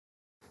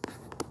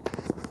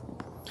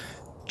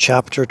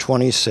Chapter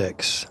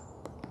 26.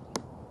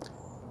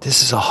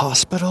 "This is a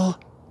hospital?"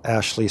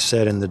 Ashley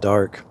said in the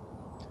dark.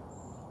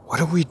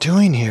 "What are we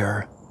doing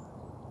here?"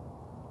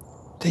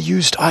 "They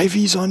used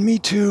IVs on me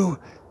too.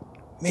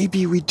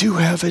 Maybe we do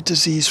have a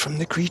disease from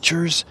the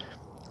creatures.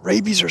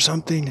 Rabies or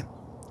something.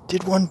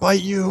 Did one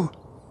bite you?"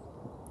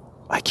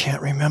 "I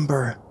can't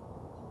remember."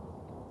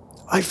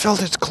 "I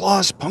felt its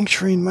claws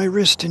puncturing my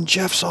wrist in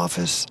Jeff's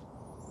office."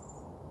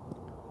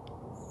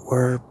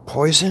 "Were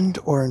poisoned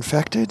or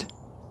infected?"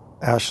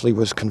 Ashley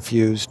was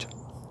confused.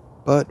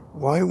 "But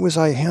why was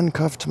I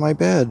handcuffed to my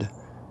bed?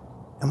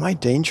 Am I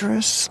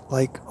dangerous?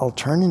 Like I'll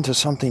turn into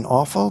something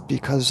awful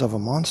because of a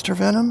monster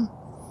venom?"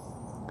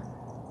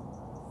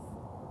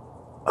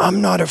 "I'm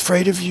not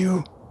afraid of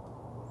you."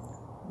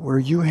 "Were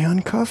you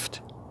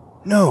handcuffed?"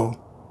 "No."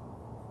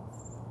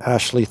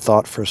 Ashley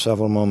thought for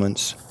several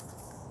moments.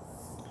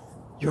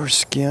 "Your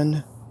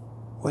skin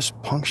was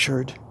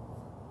punctured.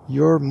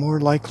 You're more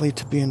likely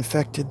to be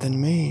infected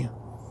than me.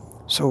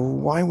 So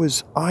why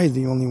was I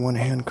the only one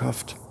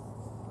handcuffed?"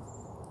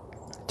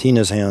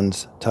 Tina's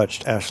hands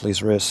touched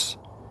Ashley's wrists.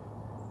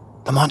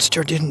 "The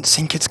monster didn't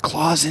sink its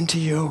claws into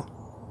you."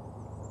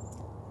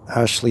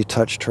 Ashley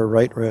touched her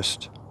right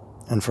wrist,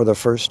 and for the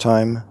first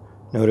time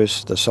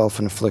noticed the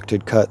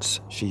self-inflicted cuts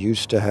she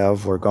used to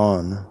have were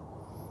gone.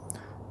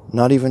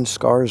 Not even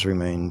scars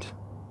remained.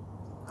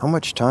 How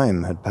much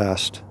time had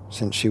passed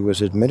since she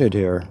was admitted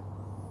here?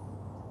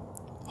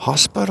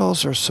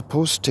 "Hospitals are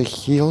supposed to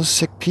heal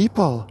sick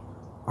people.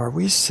 Are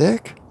we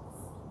sick?"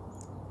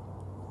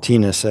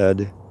 Tina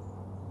said,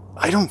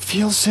 "I don't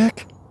feel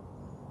sick."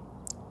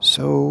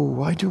 "So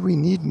why do we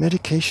need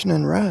medication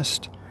and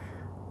rest?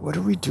 What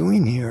are we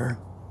doing here?"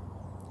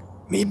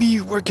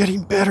 "Maybe we're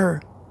getting better,"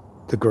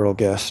 the girl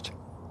guessed.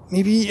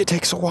 "Maybe it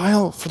takes a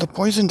while for the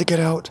poison to get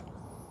out."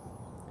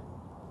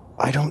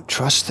 "I don't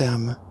trust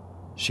them."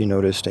 She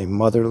noticed a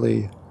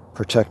motherly,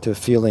 protective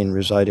feeling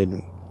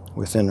resided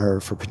within her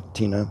for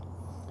Tina.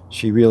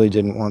 She really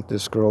didn't want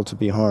this girl to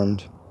be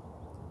harmed.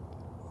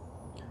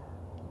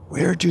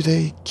 "Where do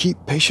they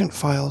keep patient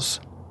files?"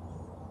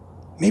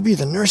 "Maybe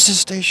the nurse's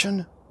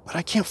station, but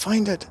I can't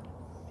find it."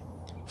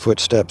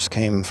 Footsteps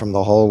came from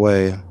the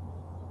hallway.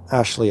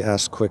 Ashley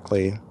asked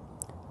quickly,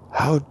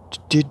 "How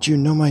did you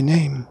know my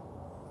name?"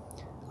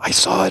 "I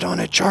saw it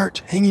on a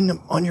chart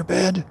hanging on your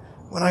bed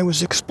when I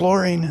was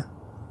exploring."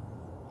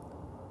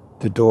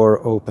 The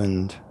door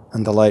opened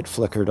and the light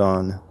flickered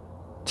on.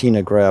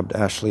 Tina grabbed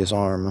Ashley's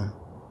arm.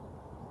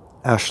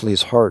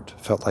 Ashley's heart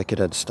felt like it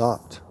had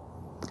stopped.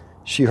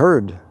 She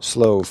heard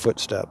slow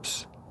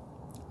footsteps.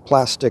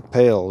 Plastic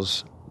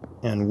pails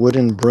and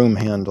wooden broom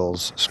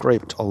handles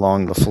scraped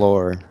along the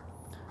floor.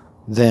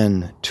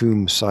 Then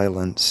tomb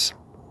silence.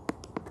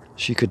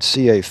 She could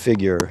see a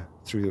figure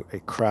through a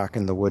crack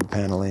in the wood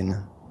paneling.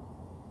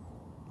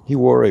 He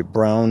wore a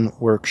brown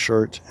work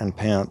shirt and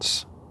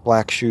pants,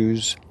 black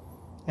shoes,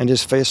 and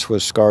his face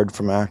was scarred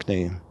from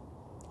acne.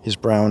 His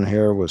brown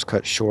hair was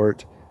cut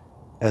short,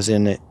 as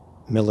in a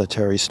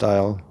military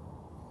style.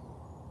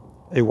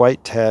 A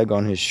white tag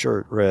on his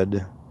shirt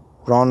read,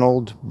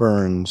 "Ronald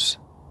Burns,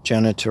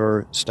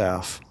 Janitor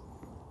Staff."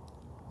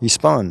 He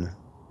spun,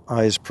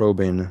 eyes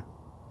probing,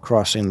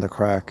 crossing the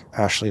crack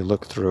Ashley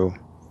looked through,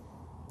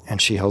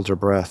 and she held her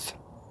breath.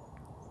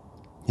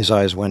 His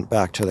eyes went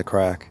back to the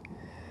crack.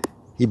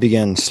 He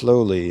began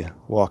slowly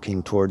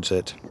walking towards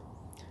it.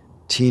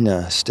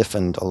 Tina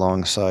stiffened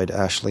alongside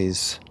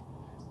Ashley's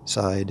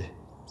side.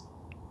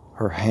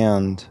 Her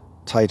hand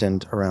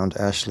tightened around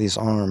Ashley's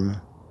arm.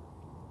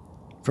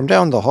 From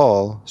down the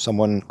hall,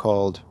 someone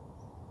called,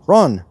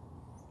 "Ron,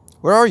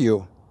 where are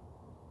you?"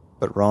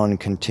 But Ron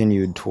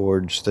continued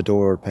towards the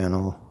door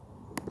panel.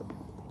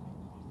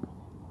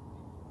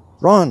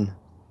 "Ron!"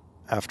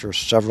 After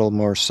several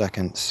more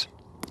seconds,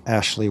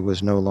 Ashley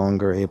was no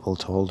longer able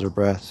to hold her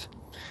breath.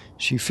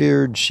 She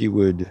feared she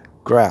would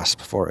grasp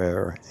for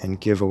air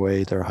and give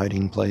away their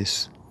hiding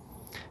place.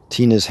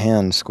 Tina's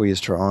hand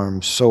squeezed her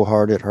arm so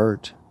hard it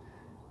hurt.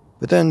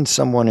 But then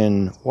someone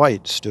in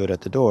white stood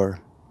at the door.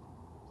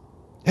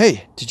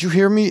 "Hey, did you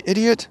hear me,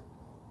 idiot?"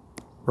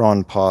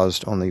 Ron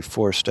paused only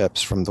 4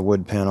 steps from the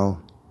wood panel.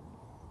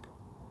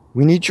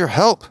 "We need your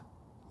help.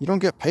 You don't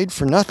get paid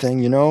for nothing,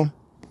 you know."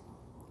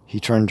 He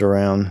turned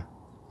around.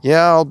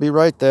 "Yeah, I'll be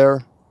right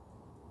there."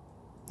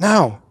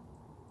 "Now!"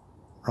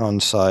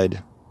 Ron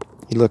sighed.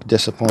 He looked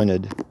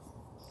disappointed.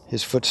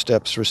 His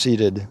footsteps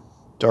receded,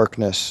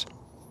 darkness,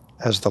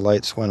 as the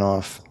lights went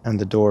off and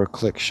the door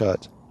clicked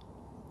shut.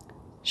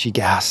 She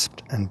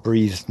gasped and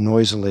breathed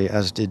noisily,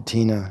 as did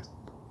Tina.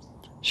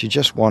 She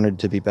just wanted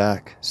to be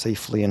back,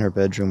 safely in her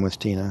bedroom with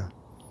Tina.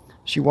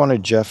 She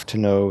wanted Jeff to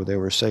know they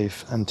were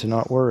safe and to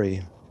not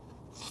worry.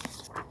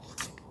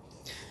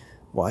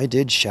 Why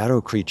did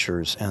shadow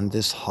creatures and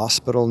this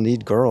hospital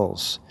need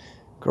girls?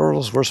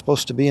 Girls were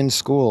supposed to be in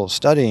school,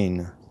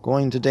 studying,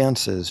 going to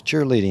dances,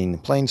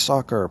 cheerleading, playing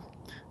soccer,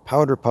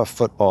 powder puff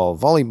football,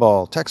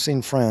 volleyball,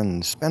 texting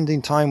friends,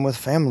 spending time with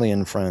family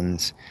and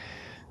friends.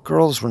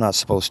 Girls were not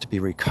supposed to be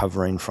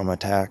recovering from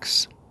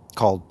attacks.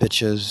 called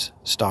bitches,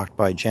 stalked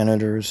by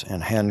janitors,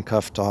 and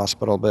handcuffed to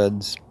hospital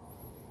beds.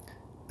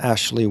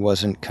 Ashley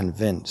wasn't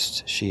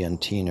convinced she and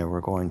Tina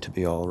were going to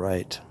be all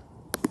right.